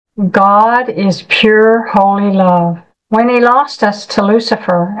God is pure, holy love. When he lost us to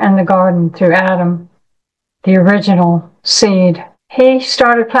Lucifer in the garden through Adam, the original seed, he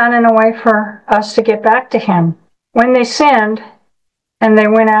started planning a way for us to get back to him. When they sinned and they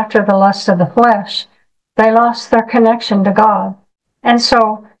went after the lust of the flesh, they lost their connection to God. And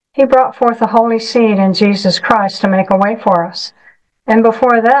so he brought forth the holy seed in Jesus Christ to make a way for us. And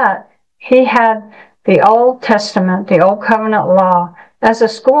before that, he had the Old Testament, the Old Covenant law, as a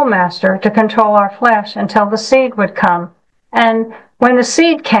schoolmaster to control our flesh until the seed would come. And when the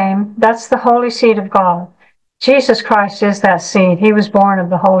seed came, that's the holy seed of God. Jesus Christ is that seed. He was born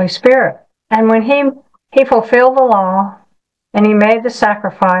of the Holy Spirit. And when he fulfilled the law and he made the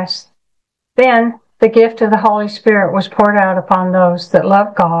sacrifice, then the gift of the Holy Spirit was poured out upon those that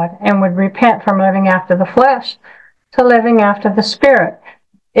loved God and would repent from living after the flesh to living after the Spirit.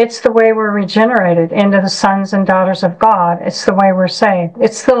 It's the way we're regenerated into the sons and daughters of God. It's the way we're saved.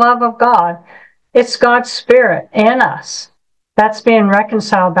 It's the love of God. It's God's Spirit in us. That's being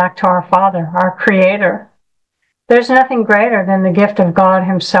reconciled back to our Father, our Creator. There's nothing greater than the gift of God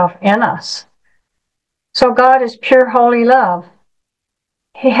himself in us. So God is pure, holy love.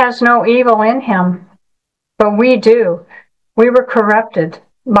 He has no evil in him, but we do. We were corrupted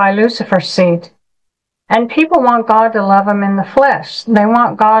by Lucifer's seed. And people want God to love them in the flesh. They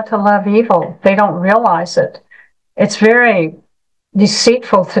want God to love evil. They don't realize it. It's very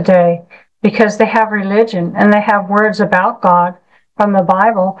deceitful today because they have religion and they have words about God from the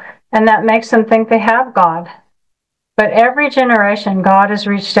Bible, and that makes them think they have God. But every generation God has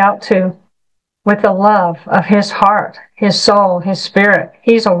reached out to with the love of his heart, his soul, his spirit.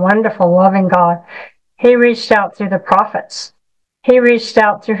 He's a wonderful, loving God. He reached out through the prophets. He reached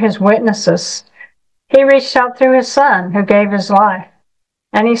out through his witnesses. He reached out through his Son who gave his life.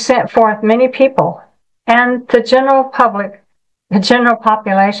 And he sent forth many people. And the general public, the general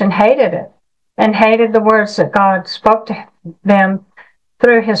population hated it and hated the words that God spoke to them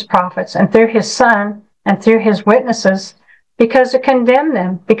through his prophets and through his Son and through his witnesses, because it condemned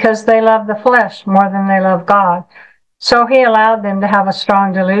them, because they love the flesh more than they love God. So he allowed them to have a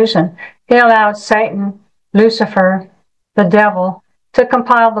strong delusion. He allowed Satan, Lucifer, the devil, to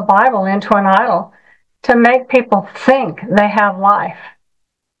compile the Bible into an idol, to make people think they have life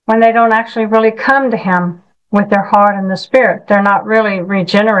when they don't actually really come to him with their heart and the spirit. They're not really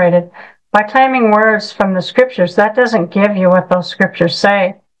regenerated. By claiming words from the scriptures, that doesn't give you what those scriptures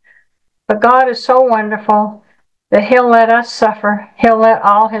say. But God is so wonderful that he'll let us suffer. He'll let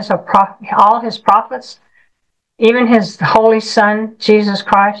all his prophets, even his holy Son, Jesus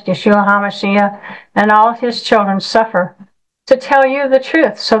Christ, Yeshua HaMashiach, and all his children suffer to tell you the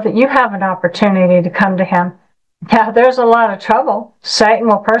truth so that you have an opportunity to come to him. Now, there's a lot of trouble. Satan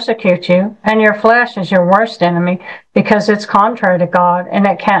will persecute you, and your flesh is your worst enemy because it's contrary to God, and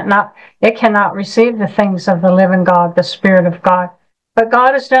it cannot receive the things of the living God, the Spirit of God. But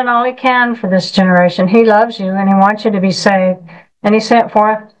God has done all he can for this generation. He loves you, and he wants you to be saved. And he sent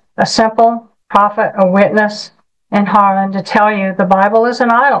forth a simple prophet, a witness in Harlan to tell you the Bible is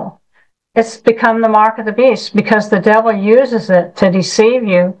an idol. It's become the mark of the beast because the devil uses it to deceive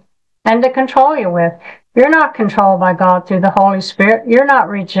you and to control you with. You're not controlled by God through the Holy Spirit. You're not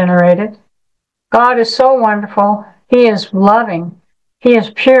regenerated. God is so wonderful. He is loving. He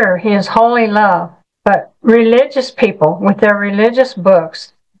is pure. He is holy love. But religious people with their religious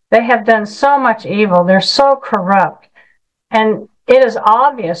books, they have done so much evil. They're so corrupt. And it is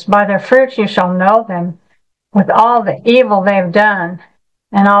obvious by their fruits you shall know them, with all the evil they've done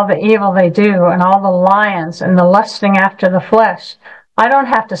and all the evil they do and all the lions and the lusting after the flesh. I don't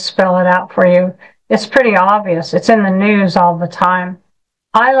have to spell it out for you. It's pretty obvious. It's in the news all the time.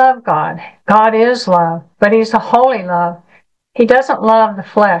 I love God. God is love, but he's a holy love. He doesn't love the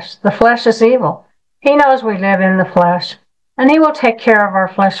flesh. The flesh is evil. He knows we live in the flesh, and he will take care of our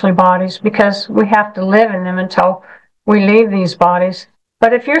fleshly bodies because we have to live in them until we leave these bodies.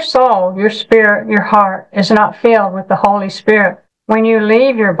 But if your soul, your spirit, your heart is not filled with the Holy Spirit, when you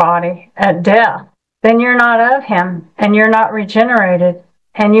leave your body at death, then you're not of him, and you're not regenerated,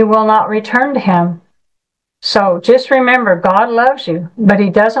 and you will not return to him. So just remember, God loves you, but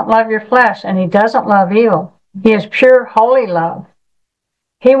he doesn't love your flesh, and he doesn't love evil. He is pure, holy love.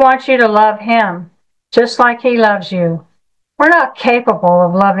 He wants you to love him just like he loves you. We're not capable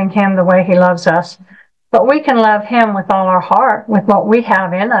of loving him the way he loves us, but we can love him with all our heart, with what we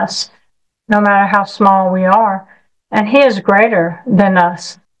have in us, no matter how small we are. And he is greater than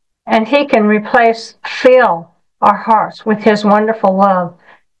us. And he can fill our hearts with his wonderful love.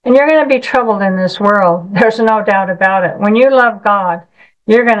 And you're going to be troubled in this world. There's no doubt about it. When you love God,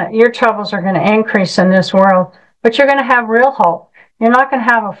 your troubles are going to increase in this world, but you're going to have real hope. You're not going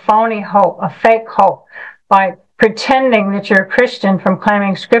to have a phony hope, a fake hope, by pretending that you're a Christian from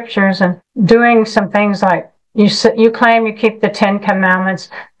claiming scriptures and doing some things like you claim you keep the 10 Commandments,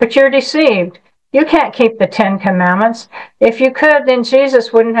 but you're deceived. You can't keep the 10 Commandments. If you could, then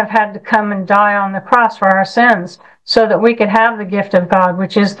Jesus wouldn't have had to come and die on the cross for our sins so that we could have the gift of God,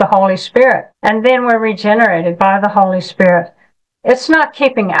 which is the Holy Spirit. And then we're regenerated by the Holy Spirit. It's not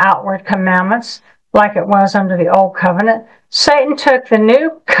keeping outward commandments like it was under the old covenant. Satan took the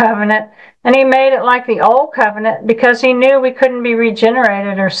new covenant and he made it like the old covenant because he knew we couldn't be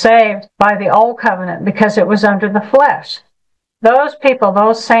regenerated or saved by the old covenant because it was under the flesh. Those people,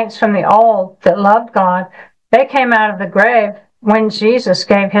 those saints from the old that loved God, they came out of the grave when Jesus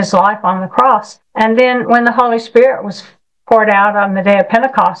gave his life on the cross. And then when the Holy Spirit was poured out on the day of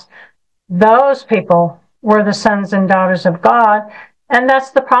Pentecost, those people were the sons and daughters of God. And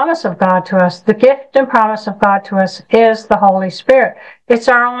that's the promise of God to us. The gift and promise of God to us is the Holy Spirit. It's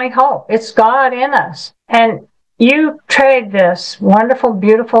our only hope. It's God in us. And you trade this wonderful,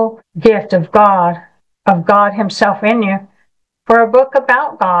 beautiful gift of God himself in you, for a book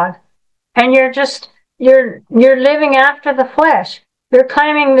about God. And you're living after the flesh. You're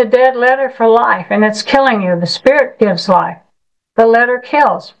claiming the dead letter for life, and it's killing you. The Spirit gives life. The letter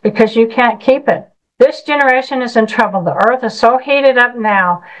kills because you can't keep it. This generation is in trouble. The earth is so heated up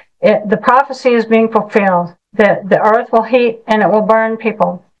now. The prophecy is being fulfilled that the earth will heat and it will burn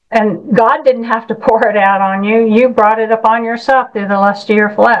people. And God didn't have to pour it out on you. You brought it upon yourself through the lust of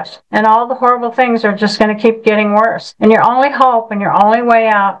your flesh. And all the horrible things are just going to keep getting worse. And your only hope and your only way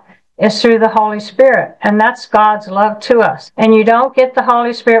out is through the Holy Spirit. And that's God's love to us. And you don't get the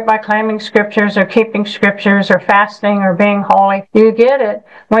Holy Spirit by claiming scriptures or keeping scriptures or fasting or being holy. You get it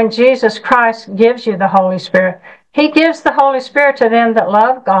when Jesus Christ gives you the Holy Spirit. He gives the Holy Spirit to them that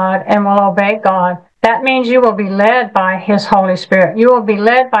love God and will obey God. That means you will be led by his Holy Spirit. You will be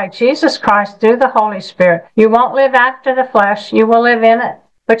led by Jesus Christ through the Holy Spirit. You won't live after the flesh. You will live in it,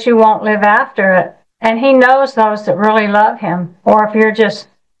 but you won't live after it. And he knows those that really love him, or if you're just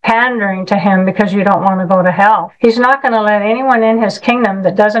pandering to him because you don't want to go to hell. He's not going to let anyone in his kingdom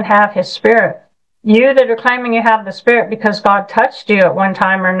that doesn't have his Spirit. You that are claiming you have the Spirit because God touched you at one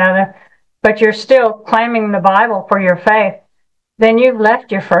time or another, but you're still claiming the Bible for your faith, then you've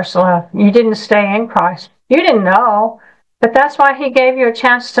left your first love. You didn't stay in Christ. You didn't know, but that's why he gave you a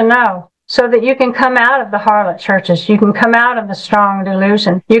chance to know, so that you can come out of the harlot churches. You can come out of the strong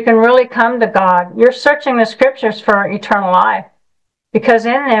delusion. You can really come to God. You're searching the scriptures for eternal life, because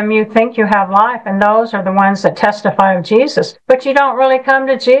in them you think you have life, and those are the ones that testify of Jesus. But you don't really come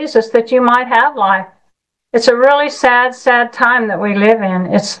to Jesus that you might have life. It's a really sad, sad time that we live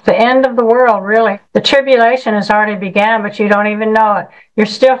in. It's the end of the world, really. The tribulation has already began, but you don't even know it. You're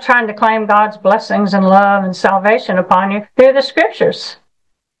still trying to claim God's blessings and love and salvation upon you through the scriptures.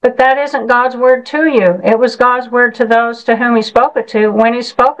 But that isn't God's word to you. It was God's word to those to whom he spoke it to when he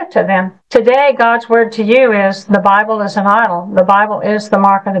spoke it to them. Today, God's word to you is the Bible is an idol. The Bible is the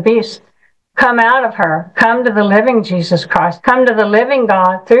mark of the beast. Come out of her. Come to the living Jesus Christ. Come to the living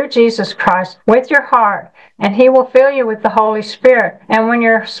God through Jesus Christ with your heart, and he will fill you with the Holy Spirit. And when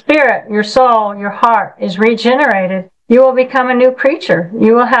your spirit, your soul, your heart is regenerated, you will become a new creature.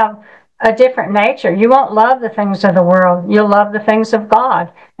 You will have a different nature. You won't love the things of the world. You'll love the things of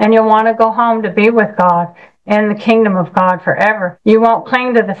God, and you'll want to go home to be with God in the kingdom of God forever. You won't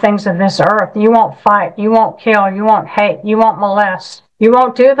cling to the things of this earth. You won't fight. You won't kill. You won't hate. You won't molest. You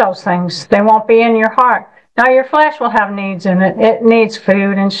won't do those things. They won't be in your heart. Now, your flesh will have needs in it. It needs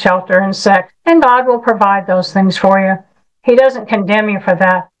food and shelter and sex, and God will provide those things for you. He doesn't condemn you for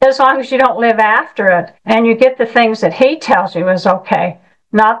that, as long as you don't live after it and you get the things that he tells you is okay,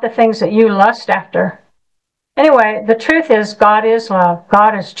 not the things that you lust after. Anyway, the truth is God is love.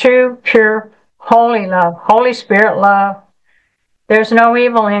 God is true, pure, holy love, Holy Spirit love. There's no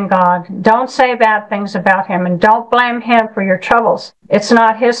evil in God. Don't say bad things about him, and don't blame him for your troubles. It's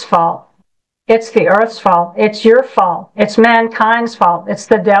not his fault. It's the earth's fault. It's your fault. It's mankind's fault. It's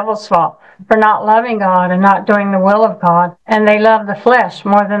the devil's fault for not loving God and not doing the will of God. And they love the flesh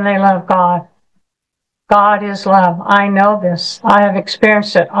more than they love God. God is love. I know this. I have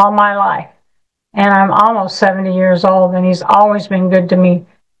experienced it all my life. And I'm almost 70 years old, and he's always been good to me.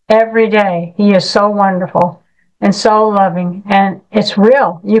 Every day, he is so wonderful and so loving, and it's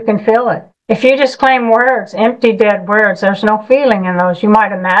real. You can feel it. If you just claim words, empty, dead words, there's no feeling in those. You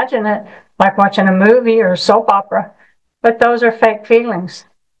might imagine it, like watching a movie or a soap opera, but those are fake feelings.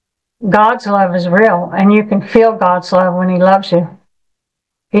 God's love is real, and you can feel God's love when he loves you.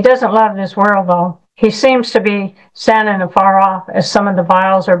 He doesn't love this world, though. He seems to be standing afar off as some of the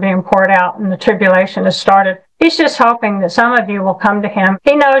vials are being poured out and the tribulation has started. He's just hoping that some of you will come to him.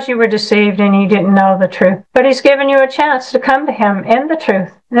 He knows you were deceived and you didn't know the truth, but he's given you a chance to come to him in the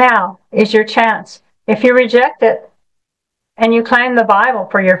truth. Now is your chance. If you reject it and you claim the Bible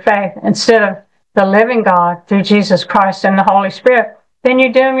for your faith instead of the living God through Jesus Christ and the Holy Spirit, then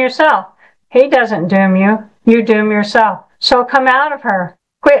you doom yourself. He doesn't doom you. You doom yourself. So come out of her.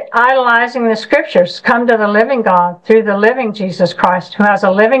 Quit idolizing the scriptures. Come to the living God through the living Jesus Christ, who has a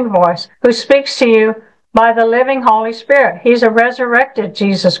living voice, who speaks to you by the living Holy Spirit. He's a resurrected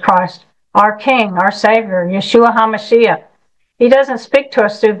Jesus Christ, our King, our Savior, Yeshua HaMashiach. He doesn't speak to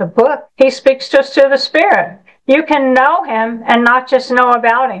us through the book. He speaks to us through the Spirit. You can know him and not just know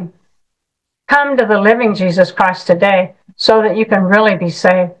about him. Come to the living Jesus Christ today so that you can really be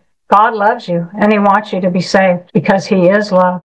saved. God loves you and he wants you to be saved because he is love.